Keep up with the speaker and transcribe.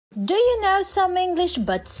Do you know some English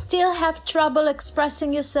but still have trouble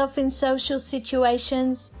expressing yourself in social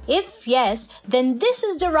situations? If yes, then this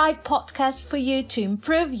is the right podcast for you to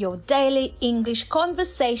improve your daily English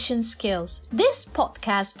conversation skills. This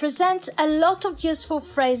podcast presents a lot of useful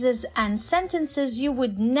phrases and sentences you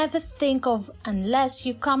would never think of unless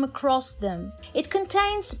you come across them. It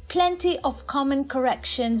contains plenty of common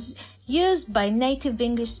corrections used by native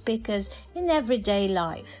English speakers in everyday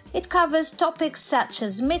life. It covers topics such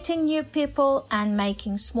as meeting new people and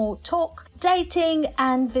making small talk, dating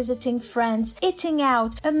and visiting friends, eating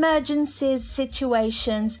out, emergencies,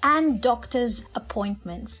 situations and doctor's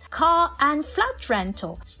appointments, car and flat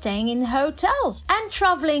rental, staying in hotels and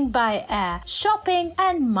traveling by air, shopping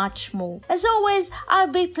and much more. As always,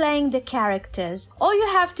 I'll be playing the characters. All you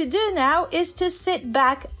have to do now is to sit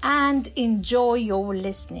back and enjoy your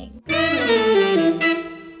listening.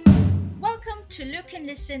 Welcome to Look and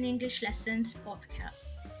Listen English Lessons podcast.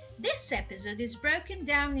 This episode is broken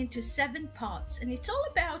down into 7 parts and it's all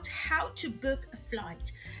about how to book a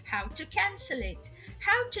flight, how to cancel it,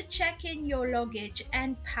 how to check in your luggage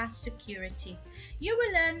and pass security. You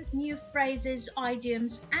will learn new phrases,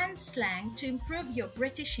 idioms and slang to improve your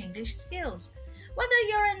British English skills. Whether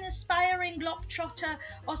you're an aspiring globetrotter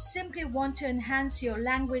or simply want to enhance your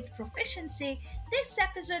language proficiency, this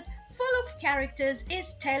episode full of characters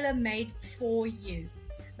is tailor-made for you.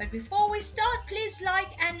 But before we start, please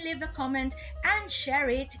like and leave a comment and share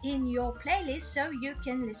it in your playlist so you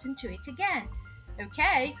can listen to it again.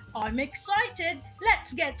 Okay, I'm excited.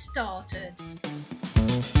 Let's get started.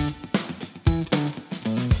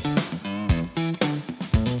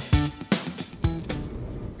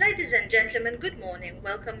 Ladies and gentlemen, good morning.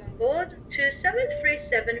 Welcome on board to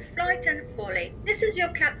 737 Flight and Folly. This is your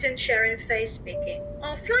Captain Sharon Fay speaking.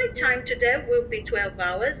 Our flight time today will be 12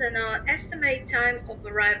 hours and our estimate time of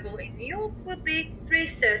arrival in New York will be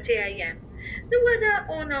 3:30 a.m. The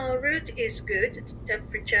weather on our route is good. The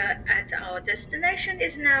temperature at our destination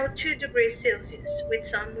is now 2 degrees Celsius with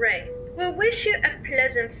some rain. We wish you a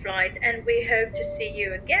pleasant flight and we hope to see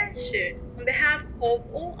you again soon. On behalf of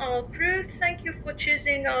all our crew, thank you for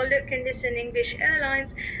choosing our Look and Listen English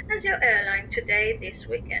Airlines as your airline today this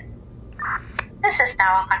weekend. This is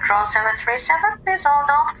Tower Control 737. Please hold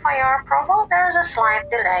on for your approval. There is a slight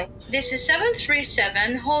delay. This is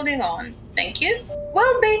 737 holding on. Thank you.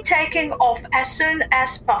 We'll be taking off as soon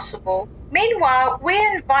as possible. Meanwhile, we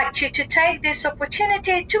invite you to take this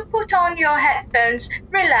opportunity to put on your headphones,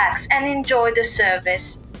 relax and enjoy the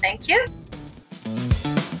service. Thank you.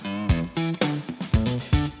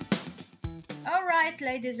 Alright,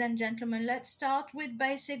 ladies and gentlemen, let's start with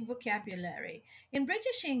basic vocabulary. In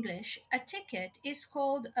British English, a ticket is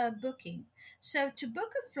called a booking. So to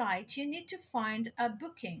book a flight, you need to find a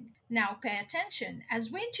booking. Now pay attention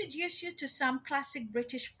as we introduce you to some classic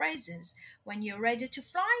British phrases. When you're ready to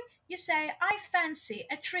fly, you say, I fancy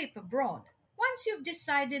a trip abroad. Once you've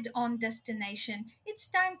decided on destination, it's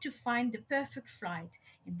time to find the perfect flight.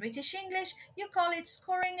 In British English, you call it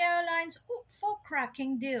scoring airlines for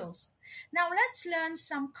cracking deals. Now let's learn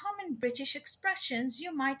some common British expressions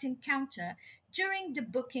you might encounter during the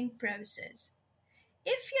booking process.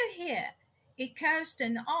 If you hear, it costs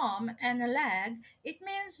an arm and a leg, it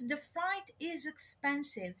means the flight is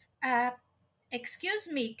expensive.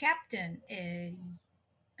 Excuse me, Captain.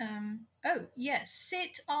 Oh, yes,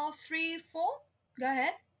 seat R34. Go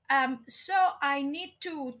ahead. So I need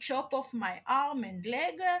to chop off my arm and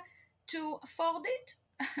leg to afford it?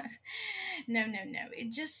 No.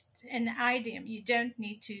 It's just an idiom. You don't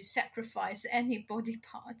need to sacrifice any body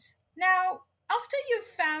parts. Now, after you've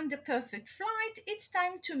found the perfect flight, it's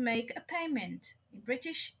time to make a payment. In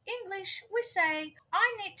British English, we say,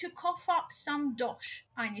 I need to cough up some dosh.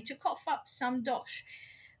 I need to cough up some dosh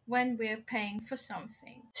when we're paying for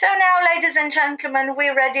something. So now, ladies and gentlemen,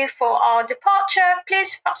 we're ready for our departure.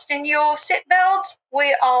 Please fasten your seatbelts.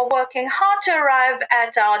 We are working hard to arrive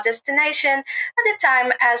at our destination at a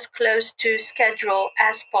time as close to schedule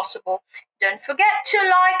as possible. Don't forget to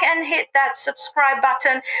like and hit that subscribe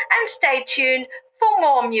button and stay tuned for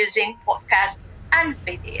more amusing podcasts and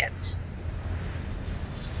videos.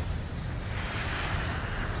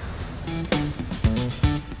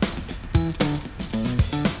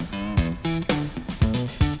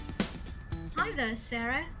 Hi there,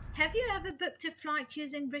 Sarah. Have you ever booked a flight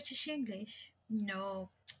using British English? No,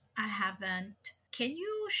 I haven't. Can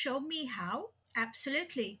you show me how?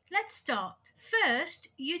 Absolutely. Let's start. First,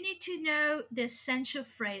 you need to know the essential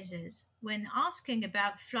phrases when asking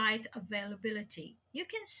about flight availability. You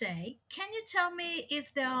can say, can you tell me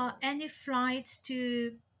if there are any flights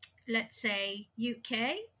to, let's say,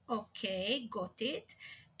 UK? Okay, got it.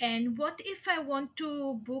 And what if I want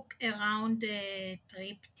to book around a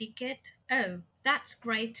trip ticket? Oh, that's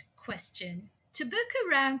great question. To book a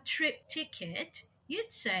round trip ticket,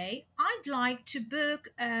 you'd say, I'd like to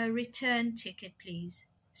book a return ticket, please.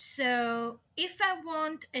 So, if I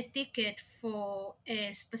want a ticket for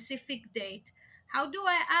a specific date, how do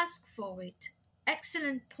I ask for it?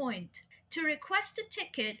 Excellent point. To request a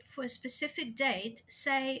ticket for a specific date,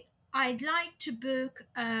 say, I'd like to book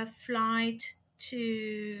a flight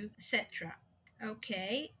to etc.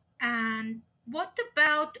 Okay, and what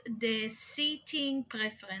about the seating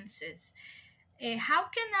preferences? How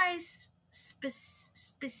can I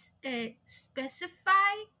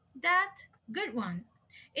specify that? Good one.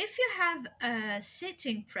 If you have a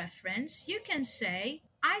seating preference, you can say,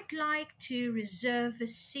 I'd like to reserve a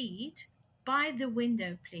seat by the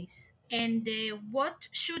window, please. And what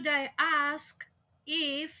should I ask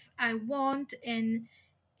if I want an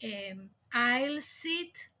aisle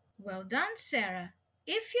seat? Well done, Sarah.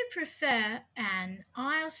 If you prefer an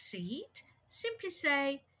aisle seat, simply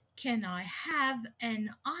say, can I have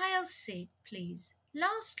an aisle seat, please?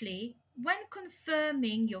 Lastly, when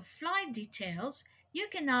confirming your flight details, you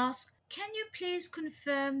can ask, can you please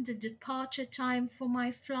confirm the departure time for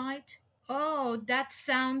my flight? Oh, that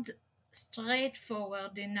sounds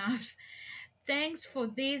straightforward enough. Thanks for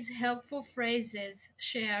these helpful phrases,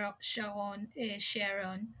 Sharon.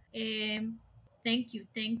 Thank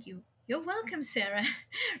you. You're welcome, Sarah.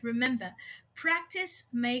 Remember, practice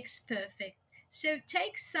makes perfect. So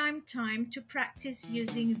take some time to practice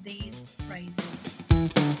using these phrases.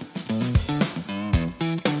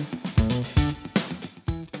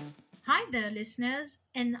 Hi there, listeners.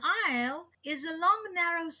 An aisle is a long,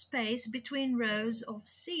 narrow space between rows of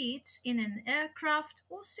seats in an aircraft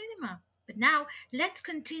or cinema. But now let's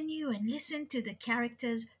continue and listen to the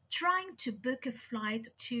characters trying to book a flight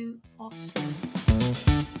to Oslo.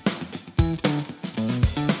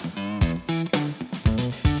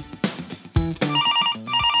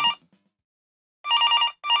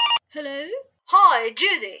 Hello? Hi,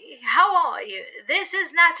 Judy. How are you? This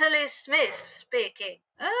is Natalie Smith speaking.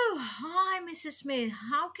 Oh, hi, Mrs. Smith.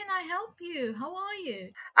 How can I help you? How are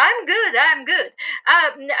you? I'm good.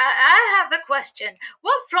 I have a question.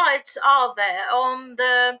 What flights are there on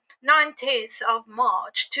the 19th of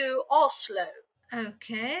March to Oslo?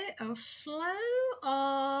 Okay, Oslo.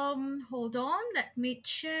 Hold on. Let me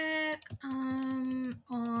check.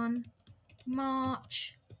 On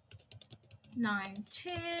March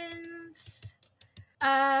 19th.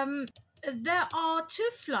 There are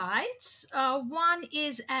two flights. One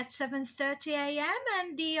is at 7:30 a.m.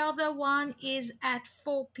 and the other one is at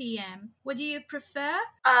 4 p.m. What do you prefer?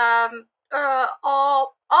 Are there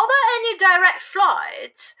any direct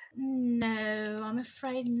flights? No, I'm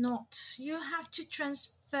afraid not. You have to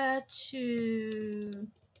transfer to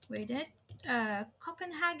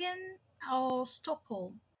Copenhagen or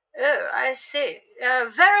Stockholm. Oh, I see.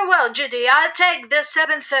 Very well, Judy. I'll take the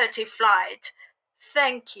 7:30 flight.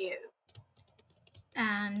 Thank you.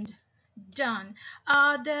 And done.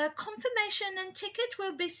 The confirmation and ticket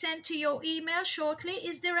will be sent to your email shortly.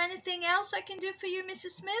 Is there anything else I can do for you,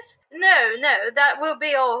 Mrs. Smith? No, that will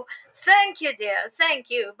be all. Thank you, dear. Thank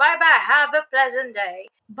you. Bye bye. Have a pleasant day.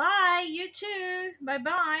 Bye, you too. Bye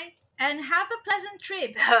bye. And have a pleasant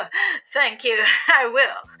trip. Thank you. I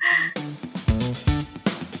will.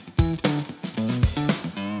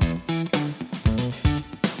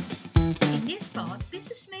 In this part,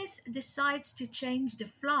 Mrs. Smith decides to change the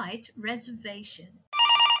flight reservation.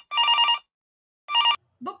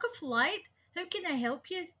 Book a flight? How can I help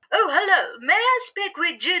you? Oh, hello. May I speak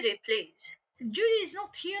with Judy, please? Judy is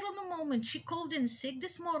not here at the moment. She called in sick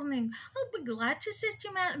this morning. I'll be glad to assist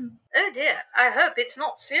you, madam. Oh, dear. I hope it's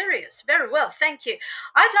not serious. Very well. Thank you.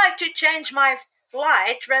 I'd like to change my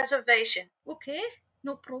flight reservation. Okay,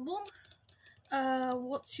 no problem.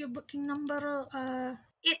 What's your booking number?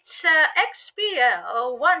 It's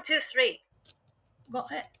XPL 123.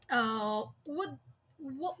 Got it.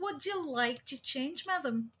 What would you like to change,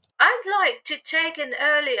 madam? I'd like to take an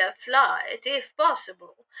earlier flight if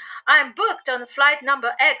possible. I'm booked on flight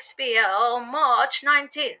number XPL on March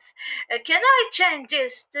 19th. Can I change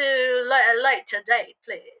this to a later date,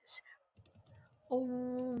 please?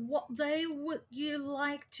 What day would you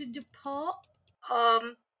like to depart?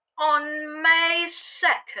 On May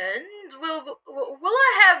 2nd, will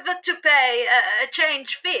I have to pay a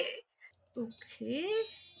change fee? Okay,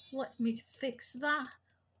 let me fix that.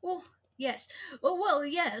 Oh, yes.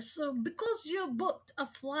 Yes. So because you booked a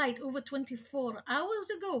flight over 24 hours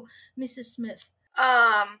ago, Mrs. Smith.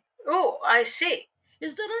 Oh, I see.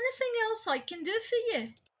 Is there anything else I can do for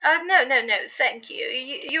you? No, thank you.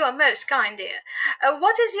 You are most kind, dear.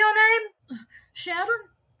 What is your name? Sharon?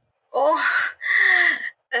 Oh,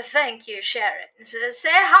 thank you, Sharon. Say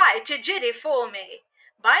hi to Judy for me.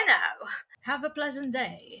 Bye now. Have a pleasant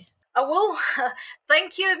day. I will.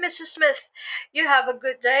 Thank you, Mrs. Smith. You have a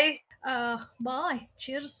good day. Bye.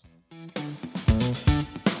 Cheers.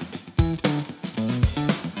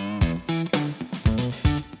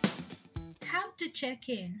 How to check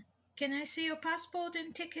in? Can I see your passport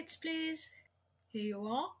and tickets, please? Here you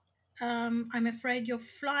are. I'm afraid your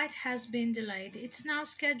flight has been delayed. It's now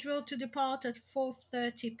scheduled to depart at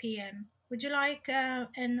 4:30 p.m. Would you like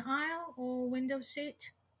an aisle or window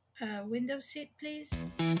seat? Window seat, please.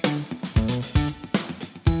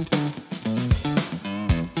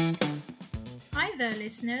 Hi there,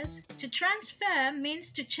 listeners. To transfer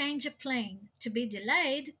means to change a plane. To be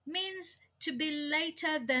delayed means to be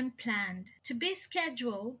later than planned. To be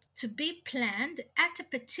scheduled, to be planned at a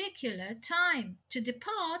particular time. To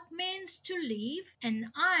depart means to leave.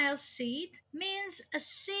 An aisle seat means a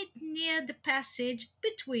seat near the passage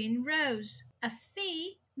between rows. A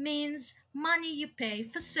fee means money you pay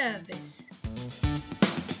for service.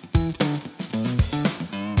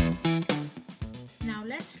 Now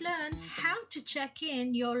let's learn how to check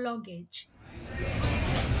in your luggage.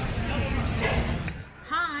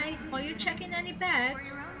 Hi, are you checking any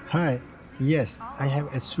bags? Hi, yes, I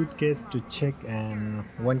have a suitcase to check and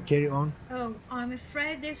one carry-on. Oh, I'm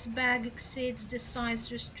afraid this bag exceeds the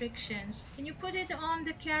size restrictions. Can you put it on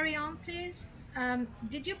the carry-on, please?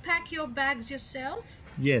 Did you pack your bags yourself?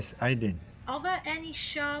 Yes, I did. Are there any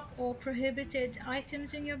sharp or prohibited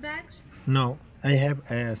items in your bags? No, I have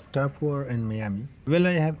a stopover in Miami. Will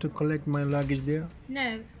I have to collect my luggage there?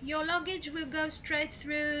 No, your luggage will go straight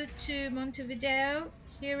through to Montevideo.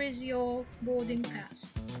 Here is your boarding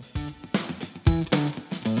pass.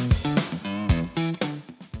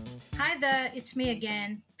 Hi there, it's me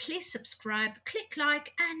again. Please subscribe, click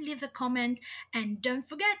like, and leave a comment. And don't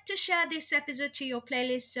forget to share this episode to your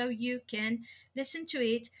playlist so you can listen to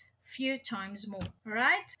it few times more.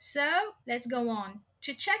 Alright? So let's go on.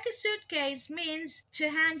 To check a suitcase means to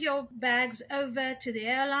hand your bags over to the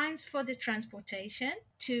airlines for the transportation.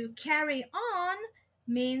 To carry on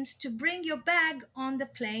means to bring your bag on the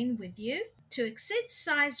plane with you. To exceed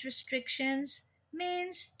size restrictions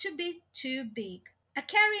means to be too big. A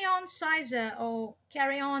carry-on sizer or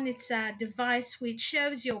carry-on, it's a device which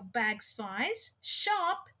shows your bag size.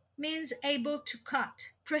 Sharp means able to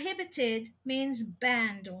cut. Prohibited means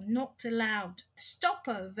banned or not allowed. A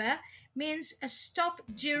stopover means a stop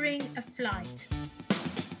during a flight.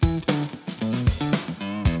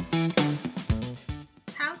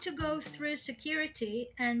 How to go through security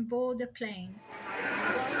and board a plane.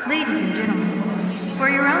 Ladies and gentlemen, for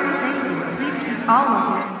your own safety, please keep all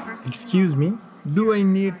luggage. Excuse me, do I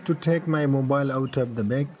need to take my mobile out of the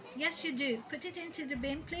bag? Yes, you do. Put it into the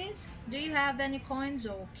bin, please. Do you have any coins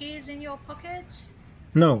or keys in your pockets?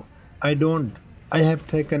 No, I don't. I have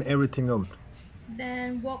taken everything out.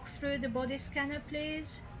 Then walk through the body scanner,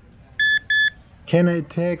 please. Can I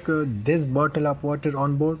take this bottle of water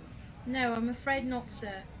on board? No, I'm afraid not,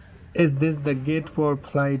 sir. Is this the gate for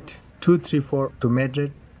flight 234 to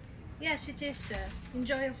Madrid? Yes, it is, sir.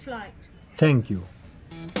 Enjoy your flight. Thank you.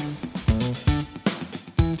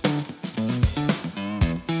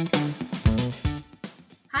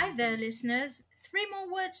 Hi there, listeners. 3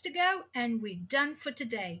 more words to go and we're done for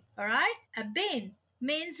today. All right? A bin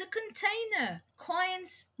means a container.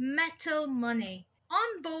 Coins, metal, money.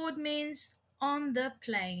 On board means on the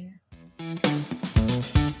plane.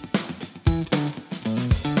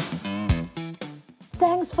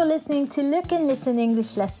 Thanks for listening to Look and Listen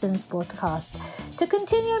English Lessons podcast. To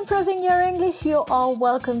continue improving your English, you are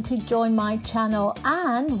welcome to join my channel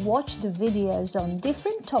and watch the videos on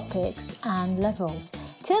different topics and levels.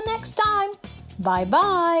 Till next time, bye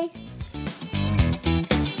bye.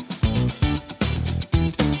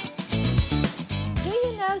 Do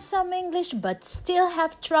you know some English but still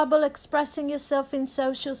have trouble expressing yourself in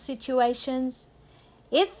social situations?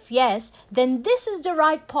 If yes, then this is the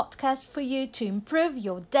right podcast for you to improve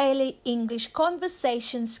your daily English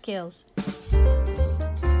conversation skills.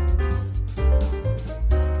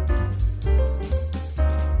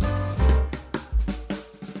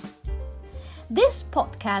 This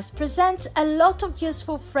podcast presents a lot of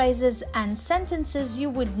useful phrases and sentences you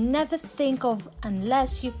would never think of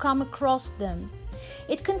unless you come across them.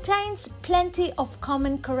 It contains plenty of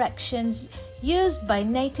common corrections used by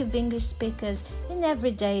native English speakers in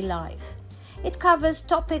everyday life. It covers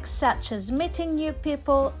topics such as meeting new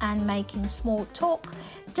people and making small talk,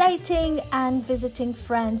 dating and visiting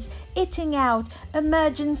friends, eating out,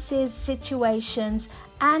 emergencies, situations,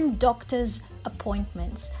 and doctor's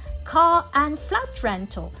appointments, car and flat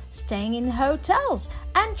rental, staying in hotels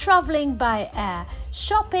and traveling by air,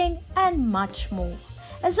 shopping, and much more.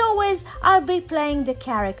 As always, I'll be playing the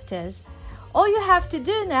characters. All you have to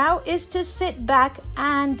do now is to sit back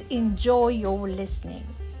and enjoy your listening.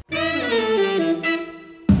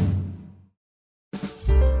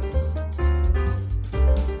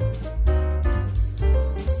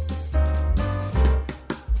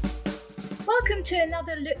 Welcome to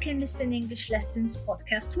another Look and Listen English Lessons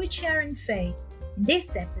podcast with Sharon Faye. In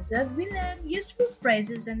this episode, we learn useful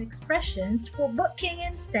phrases and expressions for booking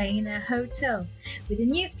and staying in a hotel, with the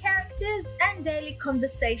new characters and daily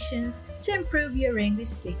conversations to improve your English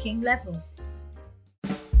speaking level.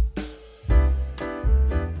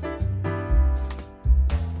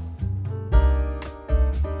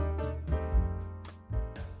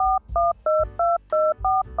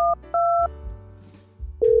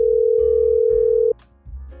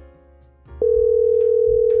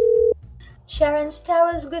 Sharon's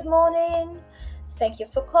Towers, good morning. Thank you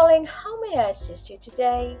for calling. How may I assist you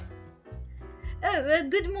today?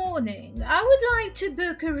 Good morning. I would like to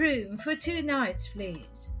book a room for 2 nights,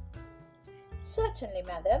 please. Certainly,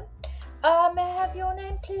 madam. May I have your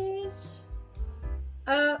name, please?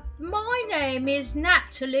 My name is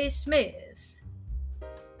Natalie Smith.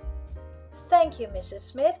 Thank you, Mrs.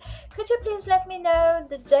 Smith. Could you please let me know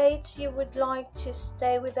the dates you would like to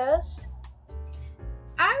stay with us?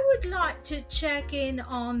 I would like to check in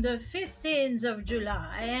on the 15th of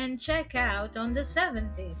July and check out on the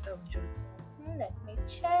 17th of July. Let me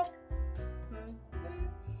check.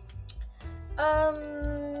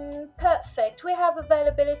 Perfect. We have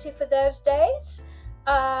availability for those dates.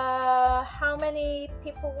 How many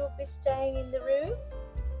people will be staying in the room?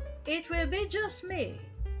 It will be just me.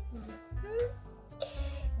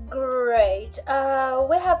 Great.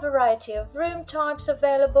 We have a variety of room types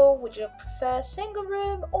available. Would you prefer a single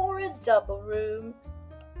room or a double room?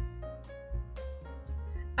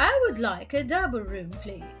 I would like a double room,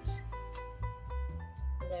 please.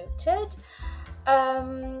 Noted.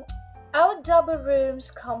 Our double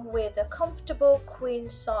rooms come with a comfortable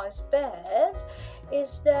queen-size bed.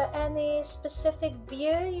 Is there any specific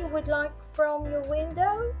view you would like from your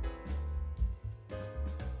window?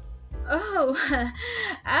 Oh,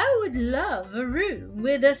 I would love a room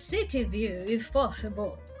with a city view if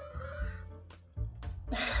possible.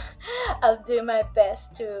 I'll do my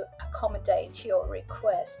best to accommodate your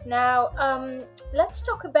request. Now, let's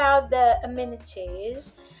talk about the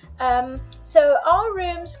amenities. So our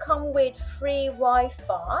rooms come with free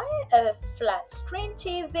Wi-Fi, a flat screen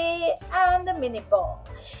TV, and a mini bar.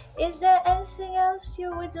 Is there anything else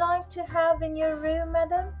you would like to have in your room,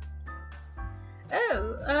 madam?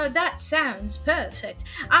 Oh, that sounds perfect.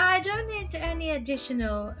 I don't need any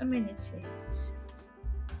additional amenities.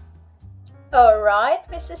 All right,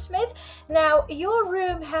 Mrs. Smith. Now, your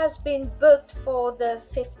room has been booked for the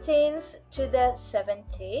 15th to the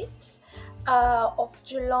 17th of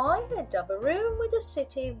July, a double room with a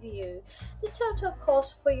city view. The total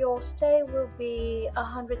cost for your stay will be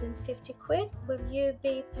 150 quid. Will you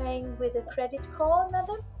be paying with a credit card,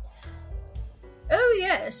 madam? Oh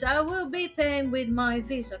yes, I will be paying with my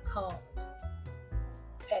Visa card.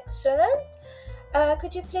 Excellent.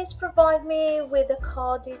 Could you please provide me with the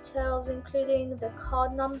card details, including the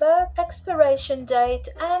card number, expiration date,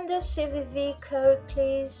 and the CVV code,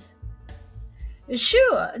 please?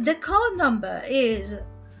 Sure, the card number is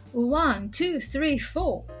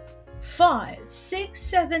 1234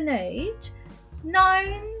 5678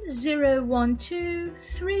 9012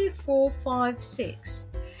 3456.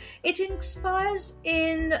 It expires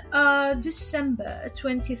in December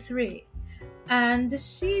 23, and the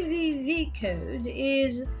CVV code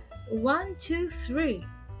is 123.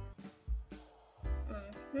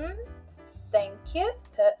 Thank you.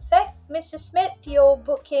 Perfect. Mrs. Smith, your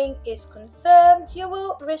booking is confirmed. You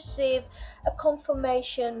will receive a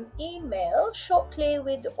confirmation email shortly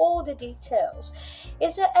with all the details.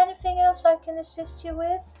 Is there anything else I can assist you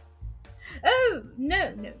with? Oh,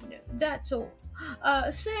 no, that's all.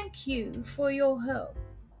 Thank you for your help.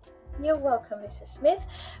 You're welcome, Mrs. Smith.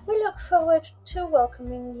 We look forward to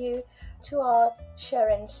welcoming you to our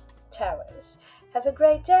Sharon's Towers. Have a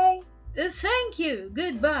great day. Thank you.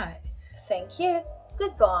 Goodbye. Thank you.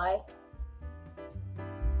 Goodbye.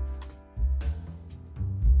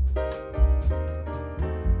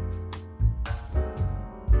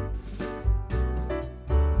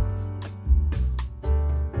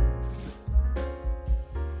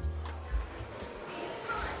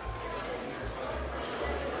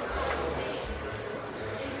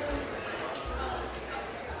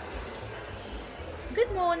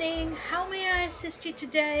 morning. How may I assist you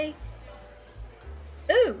today?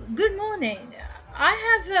 Oh, good morning. I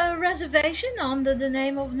have a reservation under the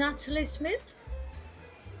name of Natalie Smith.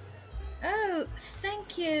 Oh,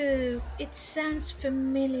 thank you. It sounds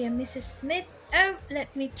familiar, Mrs. Smith. Oh,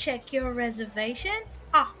 let me check your reservation.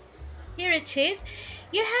 Ah, here it is.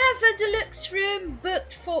 You have a deluxe room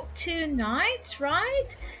booked for 2 nights,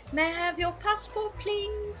 right? May I have your passport,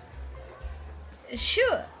 please?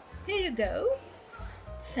 Sure. Here you go.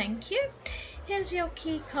 Thank you. Here's your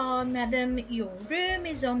key card, madam. Your room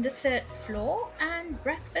is on the 3rd floor and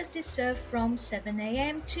breakfast is served from 7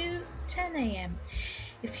 a.m. to 10 a.m.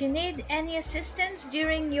 If you need any assistance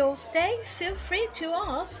during your stay, feel free to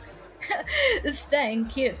ask.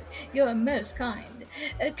 Thank you. You're most kind.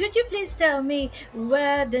 Could you please tell me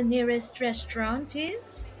where the nearest restaurant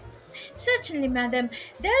is? Certainly, madam.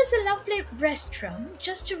 There's a lovely restaurant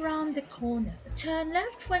just around the corner. Turn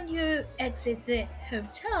left when you exit the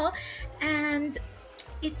hotel, and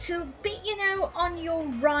it'll be, on your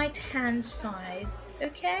right-hand side.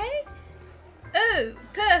 Okay? Oh,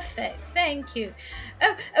 perfect. Thank you.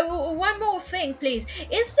 Oh, one more thing, please.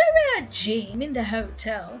 Is there a gym in the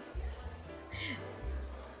hotel?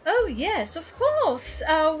 Oh, yes, of course.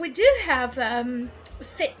 We do have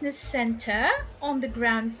fitness center on the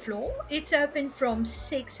ground floor. It's open from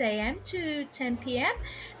 6 a.m. to 10 p.m.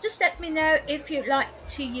 Just let me know if you'd like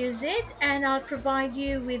to use it and I'll provide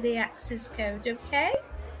you with the access code, okay?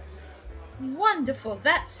 Wonderful,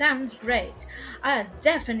 that sounds great. I'll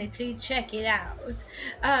definitely check it out.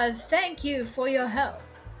 Thank you for your help.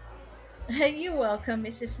 You're welcome,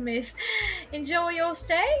 Mrs. Smith. Enjoy your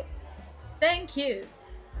stay. Thank you.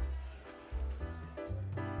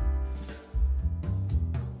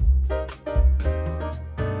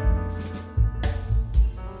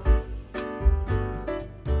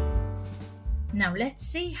 Now let's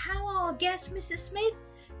see how our guest, Mrs. Smith,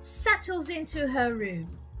 settles into her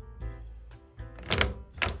room.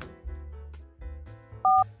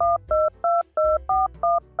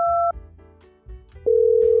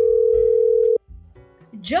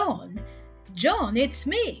 John, it's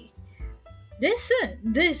me. Listen,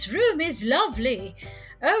 this room is lovely.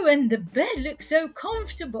 Oh, and the bed looks so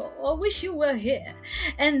comfortable. I wish you were here.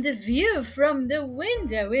 And the view from the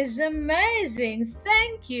window is amazing.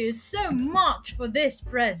 Thank you so much for this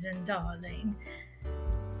present, darling.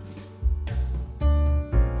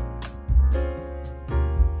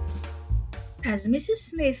 As Mrs.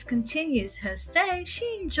 Smith continues her stay,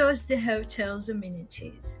 she enjoys the hotel's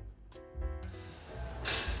amenities.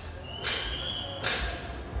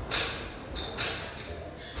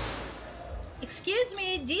 Excuse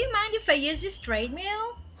me, do you mind if I use this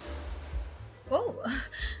treadmill? Oh,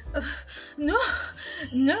 no,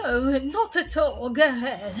 not at all. Go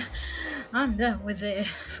ahead. I'm done with it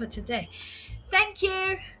for today. Thank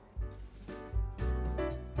you.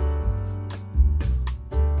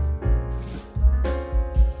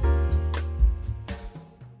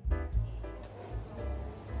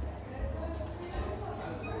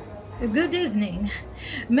 Good evening.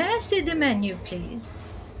 May I see the menu, please?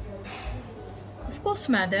 Of course,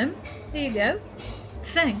 madam. Here you go.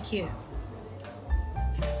 Thank you.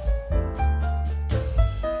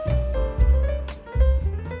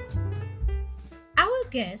 Our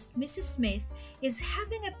guest, Mrs. Smith, is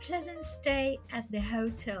having a pleasant stay at the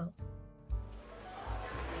hotel.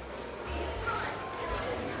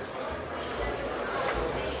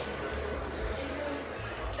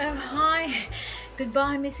 Oh, hi.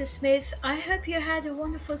 Goodbye, Mrs. Smith. I hope you had a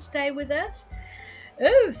wonderful stay with us.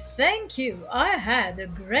 Oh, thank you. I had a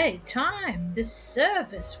great time. The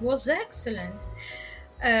service was excellent.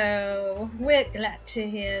 Oh, we're glad to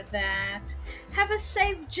hear that. Have a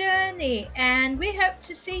safe journey, and we hope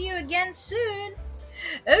to see you again soon.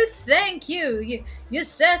 Oh, thank you. You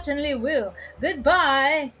certainly will.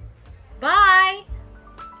 Goodbye. Bye.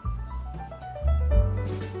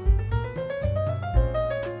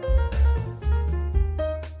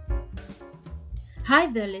 Hi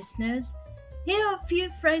there, listeners. Here are a few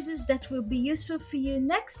phrases that will be useful for you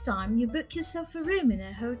next time you book yourself a room in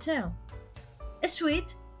a hotel. A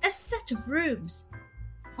suite, a set of rooms.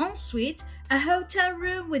 En suite, a hotel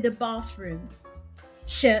room with a bathroom.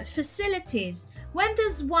 Shared facilities, when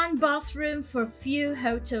there's one bathroom for a few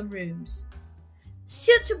hotel rooms.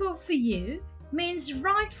 Suitable for you means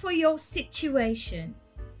right for your situation.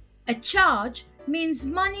 A charge means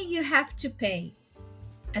money you have to pay.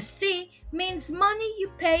 A fee means money you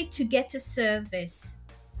pay to get a service.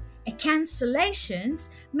 A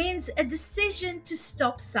cancellations means a decision to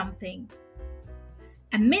stop something.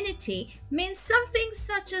 Amenity means something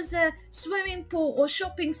such as a swimming pool or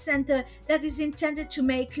shopping center that is intended to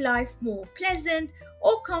make life more pleasant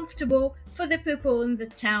or comfortable for the people in the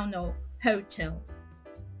town or hotel.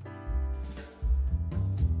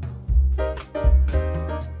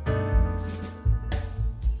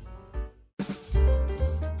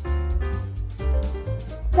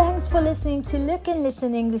 Thanks for listening to Look and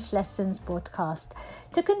Listen English Lessons podcast.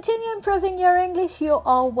 To continue improving your English, you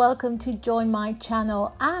are welcome to join my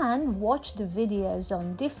channel and watch the videos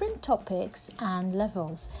on different topics and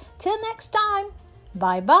levels. Till next time,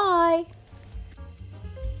 bye bye.